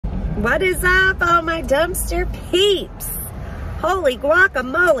What is up, all my dumpster peeps? Holy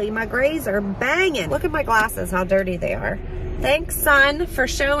guacamole, my grays are banging. Look at my glasses, how dirty they are. Thanks, son, for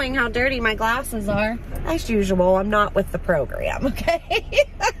showing how dirty my glasses are. As usual, I'm not with the program, okay?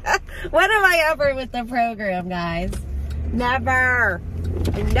 When am I ever with the program, guys? Never.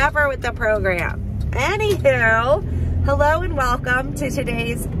 Never with the program. Anywho, hello and welcome to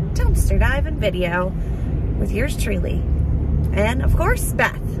today's dumpster diving video with yours truly. And of course,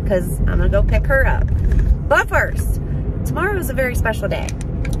 Beth, because I'm gonna go pick her up. But first, tomorrow is a very special day.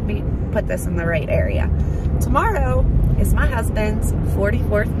 Let me put this in the right area. Tomorrow is my husband's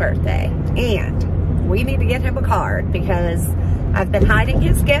 44th birthday, and we need to get him a card because I've been hiding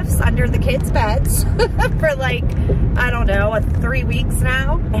his gifts under the kids' beds for like, I don't know, 3 weeks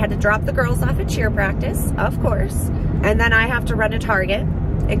now. I had to drop the girls off at cheer practice, of course, and then I have to run to Target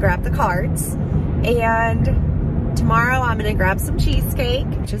and grab the cards. And tomorrow I'm gonna grab some cheesecake,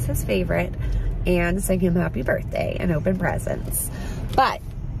 which is his favorite, and sing him happy birthday and open presents. But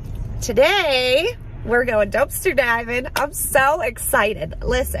today we're going dumpster diving. I'm so excited.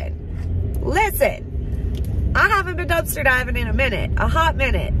 Listen, I haven't been dumpster diving in a minute, a hot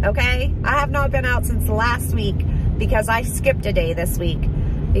minute, okay? I have not been out since last week because I skipped a day this week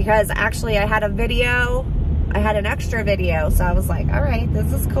because actually I had an extra video, so I was like, all right,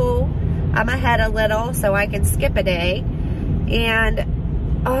 this is cool. I'm ahead a little so I can skip a day, and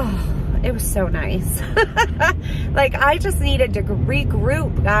oh, it was so nice. Like, I just needed to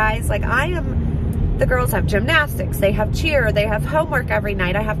regroup, guys. Like, the girls have gymnastics, they have cheer, they have homework every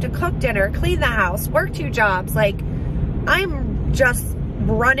night, I have to cook dinner, clean the house, work 2 jobs. Like, I'm just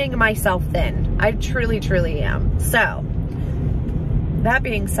running myself thin. I truly, truly am. So, that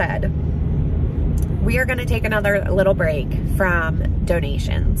being said, we are gonna take another little break from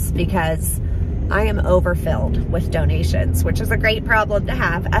donations because I am overfilled with donations, which is a great problem to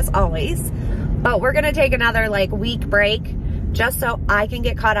have, as always. But we're gonna take another like week break just so I can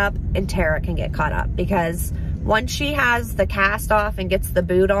get caught up and Tara can get caught up, because once she has the cast off and gets the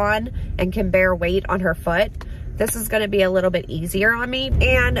boot on and can bear weight on her foot, this is gonna be a little bit easier on me.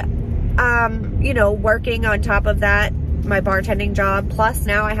 And, you know, working on top of that, my bartending job, plus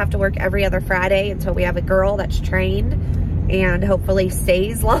now I have to work every other Friday until we have a girl that's trained and hopefully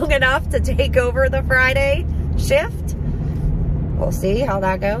stays long enough to take over the Friday shift. We'll see how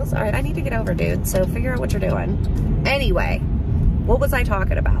that goes. All right, I need to get over, dude, so figure out what you're doing. Anyway, what was I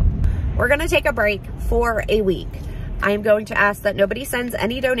talking about? We're gonna take a break for a week. I am going to ask that nobody sends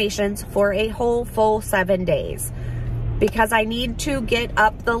any donations for a whole full 7 days because I need to get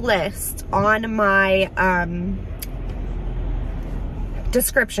up the list on my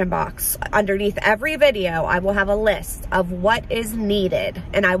description box. Underneath every video, I will have a list of what is needed,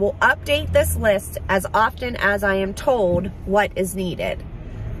 and I will update this list as often as I am told what is needed.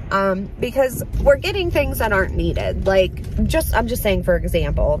 Because we're getting things that aren't needed. Like, I'm just saying, for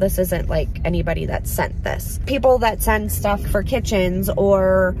example, this isn't like anybody that sent this. People that send stuff for kitchens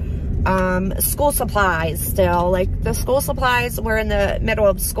or school supplies still. Like, the school supplies, we're in the middle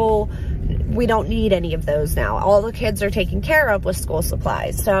of school. We don't need any of those now. All the kids are taken care of with school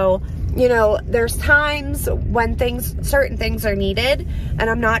supplies. So, you know, there's times when certain things are needed, and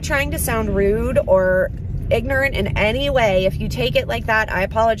I'm not trying to sound rude or ignorant in any way. If you take it like that, I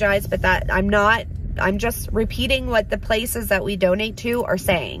apologize, but I'm just repeating what the places that we donate to are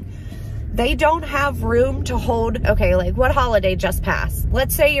saying. They don't have room to hold, okay, like what holiday just passed?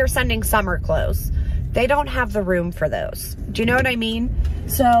 Let's say you're sending summer clothes. They don't have the room for those. Do you know what I mean?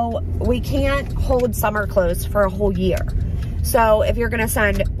 So we can't hold summer clothes for a whole year. So if you're gonna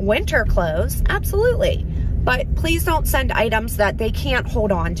send winter clothes, absolutely. But please don't send items that they can't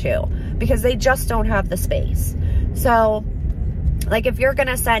hold on to because they just don't have the space. So, like, if you're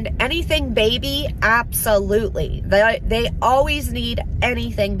gonna send anything baby, absolutely. They always need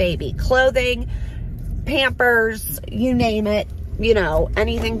anything baby. Clothing, Pampers, you name it. You know,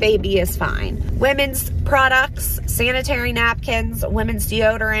 anything baby is fine. Women's products, sanitary napkins, women's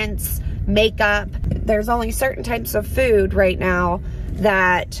deodorants, makeup. There's only certain types of food right now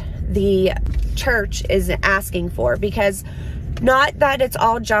that the church is asking for, because not that it's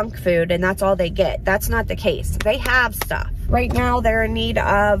all junk food and that's all they get. That's not the case. They have stuff. Right now they're in need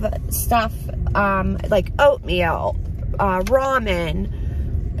of stuff like oatmeal, ramen,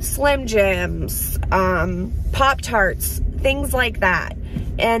 Slim Jims, Pop-Tarts, things like that.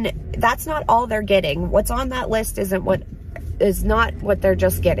 And that's not all they're getting. What's on that list is not what they're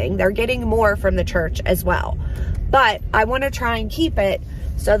just getting. They're getting more from the church as well. But I want to try and keep it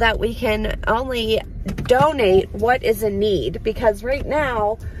so that we can only donate what is in need, because right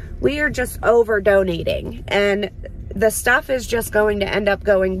now we are just over donating and the stuff is just going to end up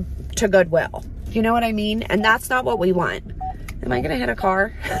going to Goodwill. You know what I mean? And that's not what we want. Am I gonna hit a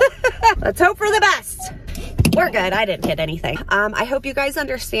car? Let's hope for the best. We're good. I didn't hit anything. I hope you guys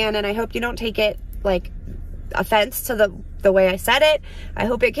understand, and I hope you don't take it like offense to the way I said it. I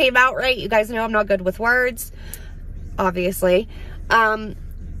hope it came out right. You guys know I'm not good with words, obviously.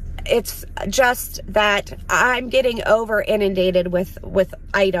 It's just that I'm getting over inundated with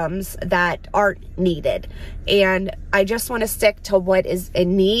items that aren't needed, and I just want to stick to what is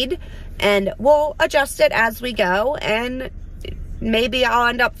in need, and we'll adjust it as we go, and maybe I'll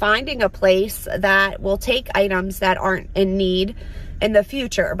end up finding a place that will take items that aren't in need in the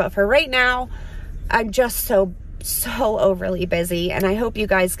future. But for right now, I'm just so overly busy, and I hope you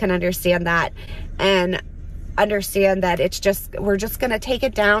guys can understand that, and understand that it's just, we're just gonna take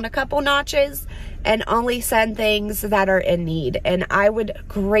it down a couple notches and only send things that are in need. And I would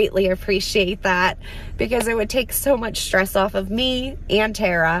greatly appreciate that, because it would take so much stress off of me and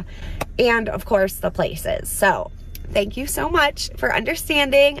Tara, and of course the places. So thank you so much for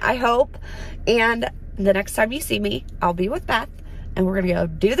understanding, I hope. And the next time you see me, I'll be with Beth, and we're gonna go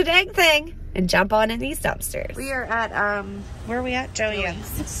do the dang thing and jump on in these dumpsters. We are at, where are we at?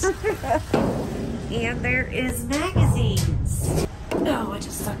 Joannes. And there is magazines. No, I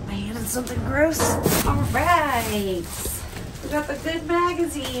just stuck my hand in something gross. All right. We got the good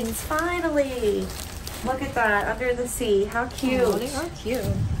magazines, finally. Look at that, Under the Sea. How cute. Oh, they are cute.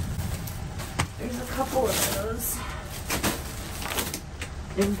 There's a couple of those.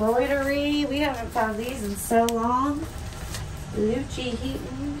 Embroidery. We haven't found these in so long. Lucci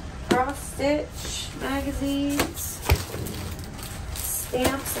Heaton, cross stitch magazines,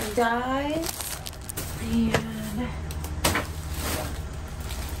 stamps and dies, and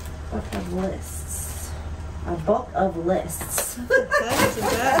book of lists. A book of lists. That's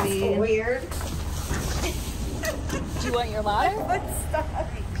weird. Do you want your ladder? What's that?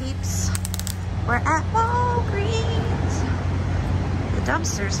 Peeps, we're at Walgreens. The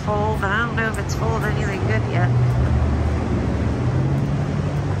dumpster's full, but I don't know if it's full of anything good yet.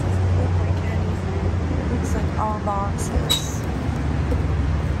 Looks like all boxes.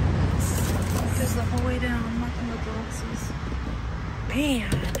 Goes the whole way down, looking at the boxes.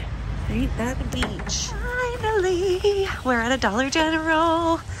 Man, ain't that a beach? Finally, we're at a Dollar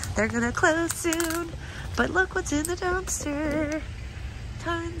General. They're gonna close soon, but look what's in the dumpster.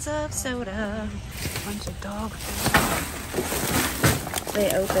 Tons of soda. A bunch of dog food. They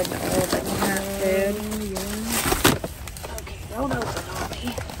opened all the cat food. Okay, don't open on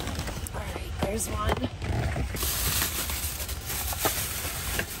me. Alright, there's one.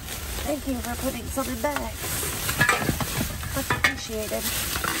 Thank you for putting some in bags. Much appreciated.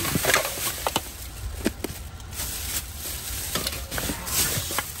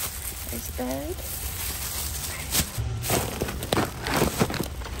 There's a bag.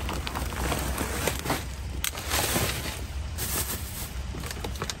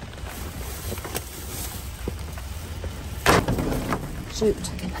 Shoot.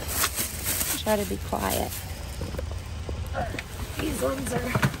 Try to be quiet. These ones are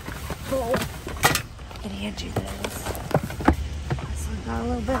full. I can hand you those. This one got a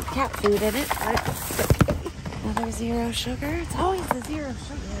little bit of cat food in it, but another zero sugar. It's always the zero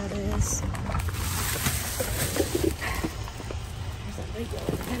sugar. Yeah, it is. There's a regular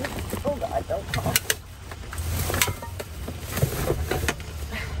Coke. Oh God, don't cough.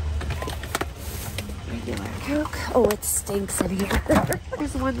 Regular Coke. Oh, it stinks in here.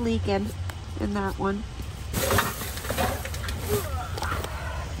 There's one leaking in that one.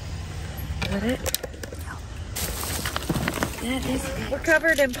 Got it? That is it. We're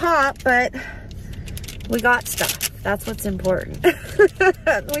covered in pop, but we got stuff. That's what's important.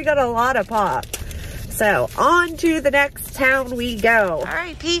 We got a lot of pop. So on to the next town we go. All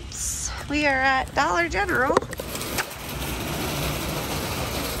right, peeps. We are at Dollar General.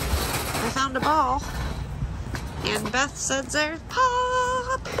 I found a ball. And Beth said there's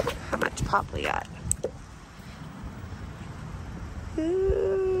pop. How much pop we got?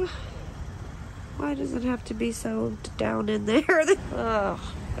 Ooh. Why does it have to be so down in there? Oh,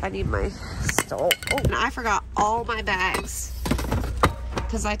 I need my stole. Oh, and I forgot all my bags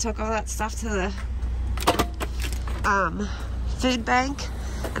because I took all that stuff to the food bank,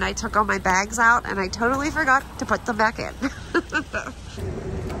 and I took all my bags out, and I totally forgot to put them back in.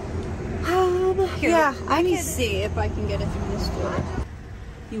 Here, yeah, I can see if I can get it through this door.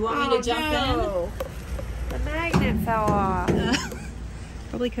 You want me to jump in? The magnet fell off.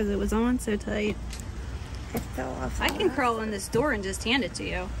 Probably because it was on so tight. It fell off. I can crawl in this door and just hand it to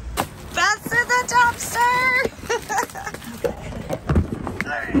you. That's in the dumpster!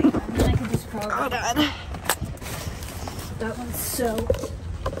 Alright. And then I can just crawl. Hold on. That one's soaked.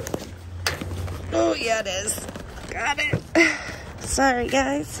 that is. Got it. Sorry,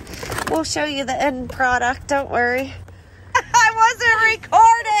 guys. We'll show you the end product. Don't worry. I wasn't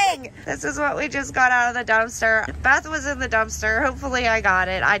recording. This is what we just got out of the dumpster. Beth was in the dumpster. Hopefully I got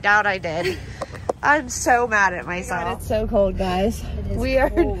it. I doubt I did. I'm so mad at myself. God, it's so cold, guys. It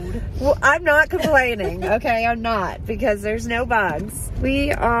is cold. Well, I'm not complaining. Okay, I'm not, because there's no bugs.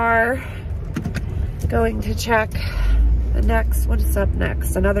 We are going to check the next. What is up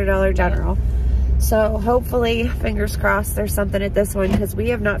next? Another Dollar General. So hopefully, fingers crossed, there's something at this one, because we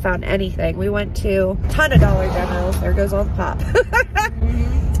have not found anything. We went to a ton of Dollar Generals. There goes all the pop.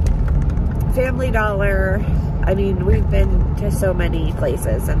 Family Dollar. I mean, we've been to so many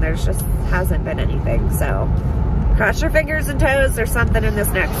places, and there's just hasn't been anything. So cross your fingers and toes, there's something in this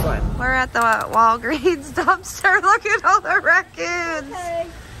next one. We're at the Walgreens dumpster. Look at all the raccoons. Okay,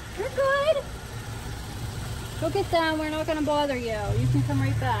 you're good. Go get them. We're not going to bother you. You can come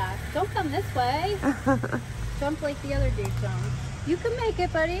right back. Don't come this way. Jump like the other dude jumped. You can make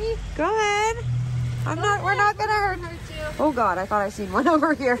it, buddy. Go ahead. We're not going to hurt you. Oh God, I thought I seen one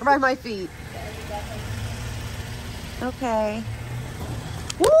over here by my feet. Okay.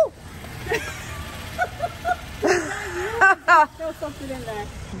 Woo! Throw something in there.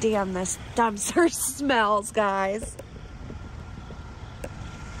 Damn, this dumpster smells, guys.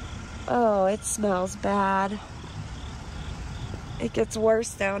 Oh, it smells bad. It gets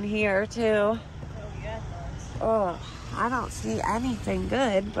worse down here too. Oh yeah, it does. Oh, I don't see anything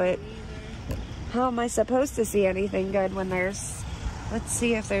good, but how am I supposed to see anything good when there's... Let's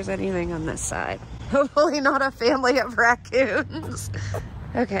see if there's anything on this side. Hopefully not a family of raccoons.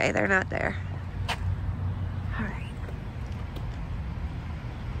 Okay, they're not there. All right.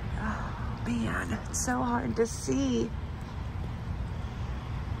 Oh man, it's so hard to see.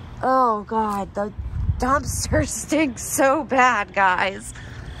 Oh God, the dumpster stinks so bad, guys.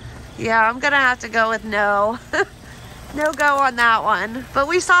 Yeah, I'm gonna have to go with no. No go on that one. But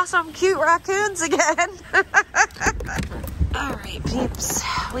we saw some cute raccoons again. All right, peeps.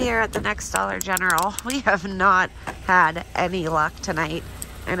 We are at the next Dollar General. We have not had any luck tonight.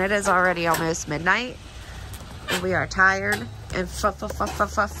 And it is already almost midnight. And we are tired and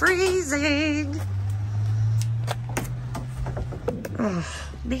freezing. Oh,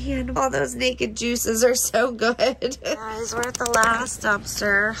 man, all those naked juices are so good. Guys, we're at the last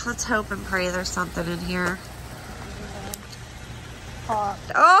dumpster. Let's hope and pray there's something in here.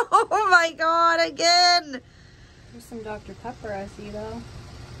 Oh my God, again. There's some Dr. Pepper I see though.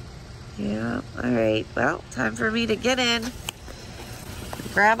 Yeah, all right. Well, time for me to get in.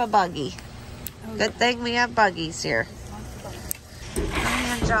 Grab a buggy. Oh, good thing we have buggies here.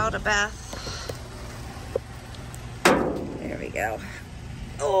 And Joe to Beth. There we go.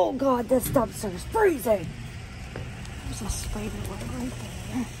 Oh God, this dumpster is freezing. There's a spider web right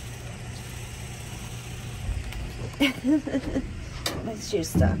there. My shoe's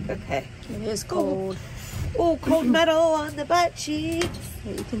stuck. Okay. It is cold. Oh, cold metal on the butt cheek.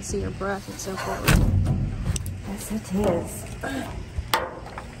 Yeah, you can see your breath. It's so cold. Yes, it is.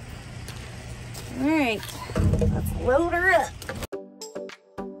 All right, let's load her up.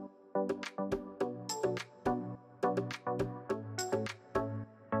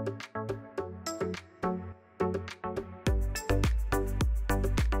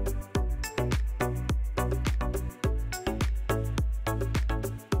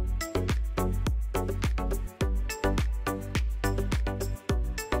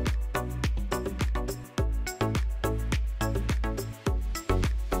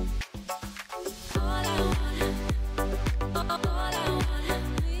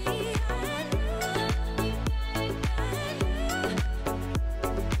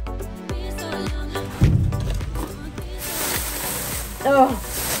 Oh,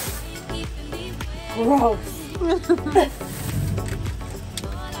 gross.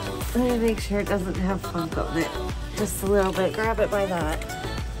 Let me make sure it doesn't have funk on it. Just a little bit. Grab it by that.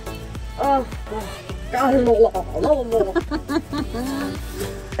 Oh, God.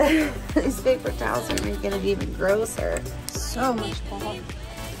 These paper towels are making it even grosser. So much fun.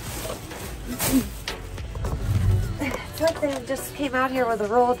 It's like they just came out here with a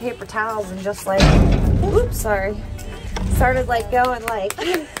roll of paper towels and just like, oops, sorry. Started like going like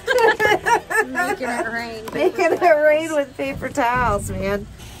making it rain. Making it rain with paper towels, man.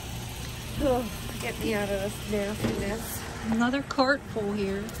 Oh, get me out of this nastiness. Another cart full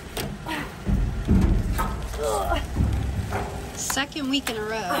here. Second week in a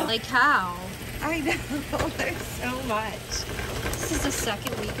row. Like how? I know, there's so much. This is the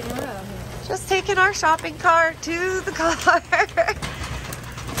second week in a row here. Just taking our shopping cart to the car.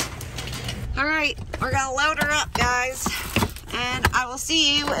 All right, we're gonna load her up, guys. And I will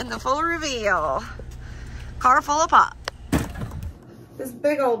see you in the full reveal. Car full of pop. This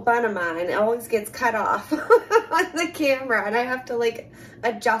big old bun of mine always gets cut off on the camera, and I have to like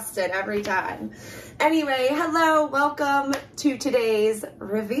adjust it every time. Anyway, hello, welcome to today's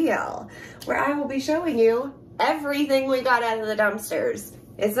reveal, where I will be showing you everything we got out of the dumpsters.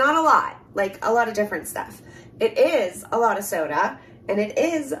 It's not a lot, like a lot of different stuff. It is a lot of soda, and it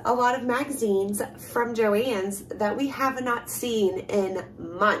is a lot of magazines from Joannes that we have not seen in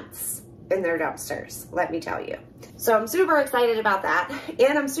months in their dumpsters, let me tell you. So I'm super excited about that,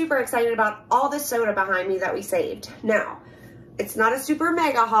 and I'm super excited about all the soda behind me that we saved. Now, it's not a super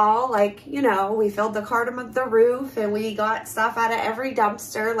mega haul, like, you know, we filled the cart of the roof and we got stuff out of every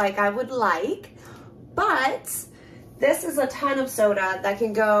dumpster like I would like, but this is a ton of soda that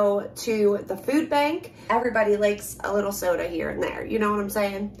can go to the food bank. Everybody likes a little soda here and there, you know what I'm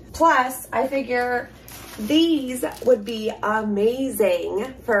saying? Plus, I figure these would be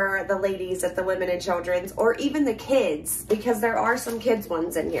amazing for the ladies at the Women and Children's, or even the kids, because there are some kids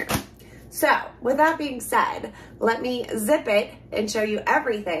ones in here. So with that being said, let me zip it and show you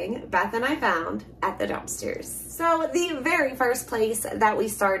everything Beth and I found at the dumpsters. So the very first place that we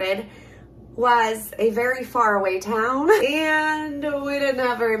started was a very far away town, and we didn't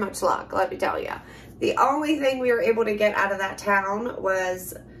have very much luck, let me tell you. The only thing we were able to get out of that town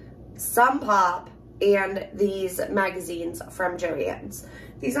was some pop and these magazines from Joannes.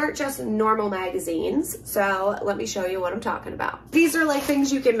 These aren't just normal magazines, so let me show you what I'm talking about. These are like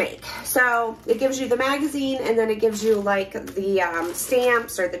things you can make. So it gives you the magazine, and then it gives you like the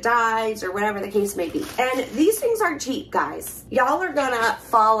stamps or the dies or whatever the case may be. And these things aren't cheap, guys. Y'all are gonna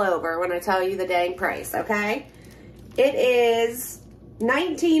fall over when I tell you the dang price, okay? It is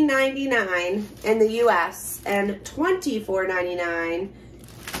 $19.99 in the US and $24.99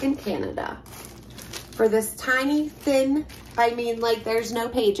 in Canada. For this tiny, thin, I mean, like, there's no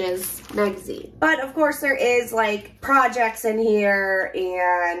pages magazine. But of course there is like projects in here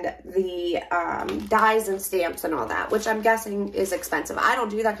and the dies and stamps and all that, which I'm guessing is expensive. I don't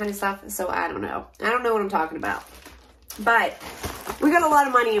do that kind of stuff, so I don't know. I don't know what I'm talking about. But we got a lot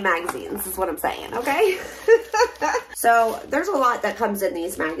of money in magazines, is what I'm saying, okay? So there's a lot that comes in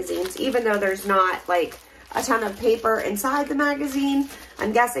these magazines, even though there's not like a ton of paper inside the magazine.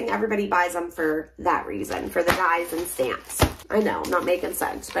 I'm guessing everybody buys them for that reason, for the dies and stamps. I know, I'm not making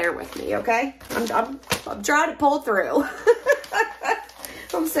sense. Bear with me, okay? I'm trying to pull through.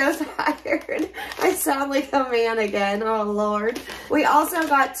 I'm so tired. I sound like a man again. Oh, Lord. We also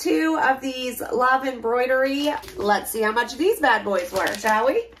got 2 of these Love Embroidery. Let's see how much these bad boys were, shall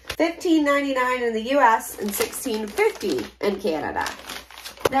we? $15.99 in the US and $16.50 in Canada.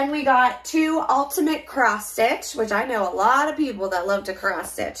 Then we got 2 Ultimate Cross Stitch, which I know a lot of people that love to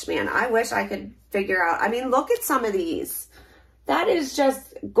cross stitch. Man, I wish I could figure out. I mean, look at some of these. That is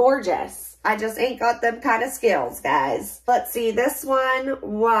just gorgeous. I just ain't got them kind of skills, guys. Let's see, this one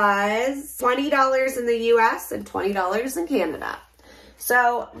was $20 in the US and $20 in Canada.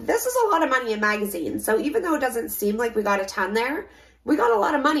 So this is a lot of money in magazines. So even though it doesn't seem like we got a ton there, we got a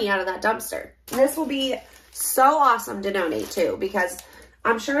lot of money out of that dumpster. This will be so awesome to donate to, because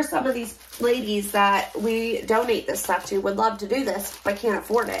I'm sure some of these ladies that we donate this stuff to would love to do this, but can't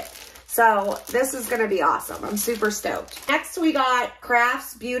afford it. So this is gonna be awesome. I'm super stoked. Next we got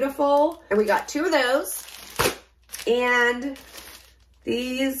Crafts Beautiful, and we got 2 of those. And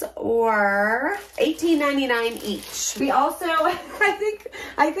these were $18.99 each. We also,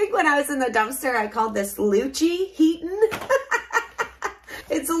 I think when I was in the dumpster, I called this Lucci Heaton.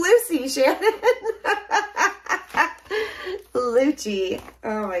 It's Lucy, Shannon. Lucci.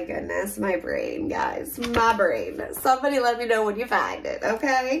 Oh my goodness, my brain, guys, my brain. Somebody let me know when you find it,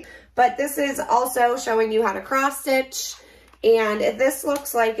 okay? But this is also showing you how to cross stitch, and this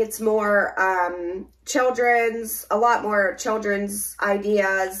looks like it's more children's, a lot more children's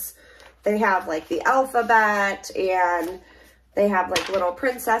ideas. They have like the alphabet, and they have like little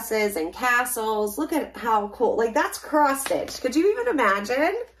princesses and castles. Look at how cool, like that's cross stitch. Could you even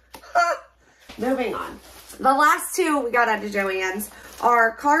imagine? Moving on. The last 2 we got out of Joannes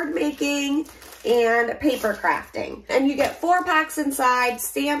are card making and paper crafting. And you get 4 packs inside,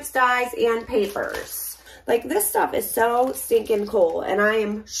 stamps, dies, and papers. Like, this stuff is so stinking cool, and I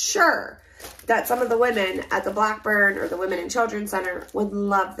am sure that some of the women at the BLACKBURN or the Women and Children's Center would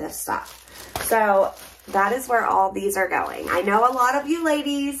love this stuff. So that is where all these are going. I know a lot of you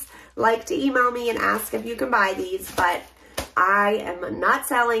ladies like to email me and ask if you can buy these, but I am not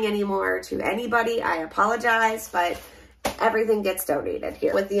selling anymore to anybody. I apologize, but everything gets donated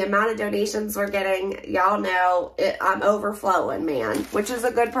here. With the amount of donations we're getting, y'all know I'm overflowing, man, which is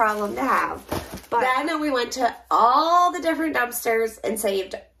a good problem to have. But then we went to all the different dumpsters and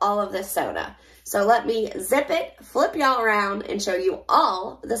saved all of this soda. So let me zip it, flip y'all around, and show you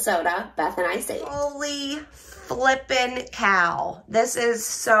all the soda Beth and I saved. Holy flippin' cow. This is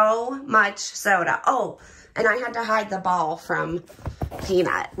so much soda. Oh, and I had to hide the ball from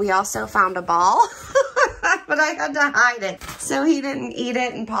Peanut. We also found a ball, but I had to hide it so he didn't eat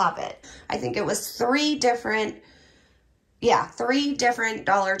it and pop it. I think it was three different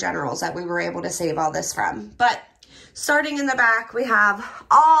Dollar Generals that we were able to save all this from. But starting in the back, we have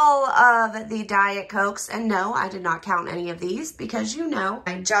all of the Diet Cokes. And no, I did not count any of these because you know,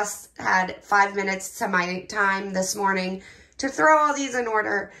 I just had 5 minutes to my time this morning to throw all these in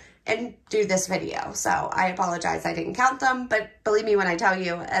order and do this video. So I apologize I didn't count them, but believe me when I tell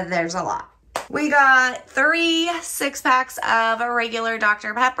you, there's a lot. We got 3 6-packs of a regular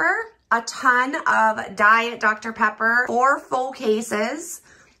Dr. Pepper, a ton of Diet Dr. Pepper, 4 full cases,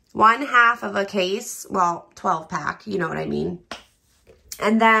 1/2 of a case, well, 12-pack, you know what I mean.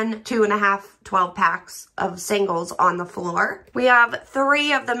 And then 2.5 12-packs of singles on the floor. We have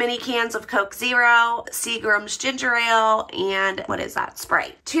 3 of the mini cans of Coke Zero, Seagram's ginger ale, and what is that?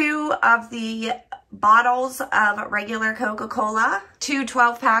 Sprite. 2 of the bottles of regular Coca-Cola, 2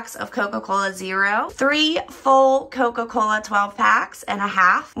 12-packs of Coca-Cola Zero, 3 full Coca-Cola 12-packs and a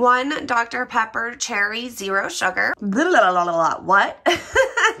half, 1 Dr. Pepper Cherry Zero Sugar, what?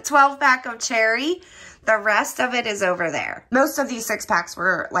 12-pack of cherry. The rest of it is over there. Most of these 6-packs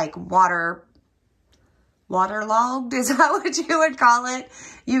were like waterlogged, is that what you would call it?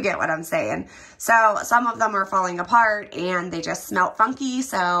 You get what I'm saying. So some of them are falling apart and they just smelt funky.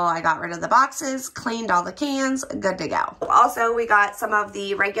 So I got rid of the boxes, cleaned all the cans, good to go. Also, we got some of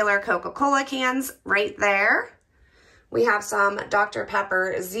the regular Coca-Cola cans right there. We have some Dr.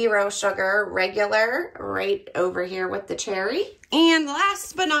 Pepper Zero Sugar regular right over here with the cherry. And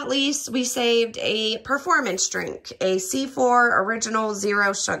last but not least, we saved a performance drink, a C4 Original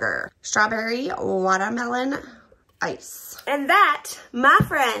Zero Sugar Strawberry Watermelon Ice. And that, my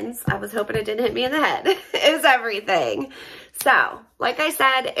friends, I was hoping it didn't hit me in the head, is everything. So, like I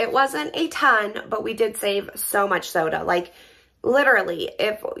said, it wasn't a ton, but we did save so much soda. Like, literally,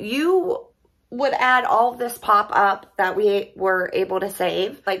 if you would add all of this pop up that we were able to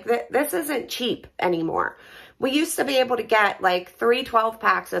save, like this isn't cheap anymore. We used to be able to get like 3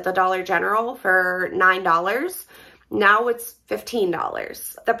 12-packs at the Dollar General for $9. Now it's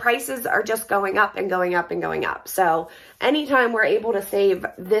 $15. The prices are just going up and going up and going up. So anytime we're able to save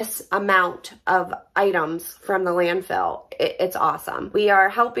this amount of items from the landfill, it's awesome. We are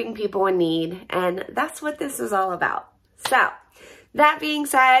helping people in need, and that's what this is all about. So that being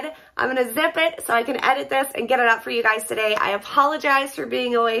said, I'm going to zip it so I can edit this and get it up for you guys today. I apologize for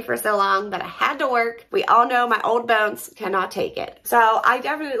being away for so long, but I had to work. We all know my old bones cannot take it. So I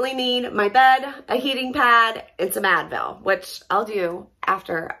definitely need my bed, a heating pad, and some Advil, which I'll do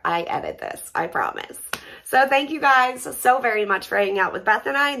after I edit this, I promise. So thank you guys so very much for hanging out with Beth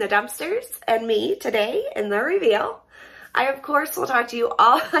and I in the dumpsters and me today in the reveal. I, of course, will talk to you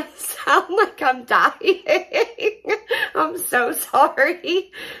all. I sound like I'm dying. I'm so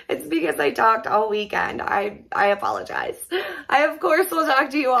sorry. It's because I talked all weekend. I apologize. I, of course, will talk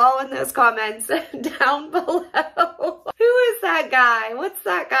to you all in those comments down below. Who is that guy? What's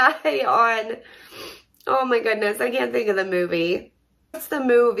that guy on? Oh, my goodness. I can't think of the movie. What's the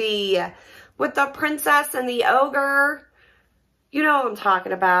movie with the princess and the ogre? You know what I'm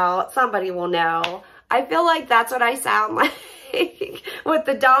talking about. Somebody will know. I feel like that's what I sound like with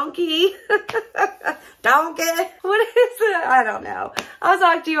the donkey. Donkey? What is it? I don't know. I'll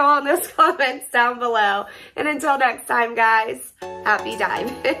talk to you all in those comments down below. And until next time, guys, happy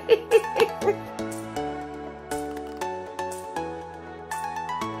diving.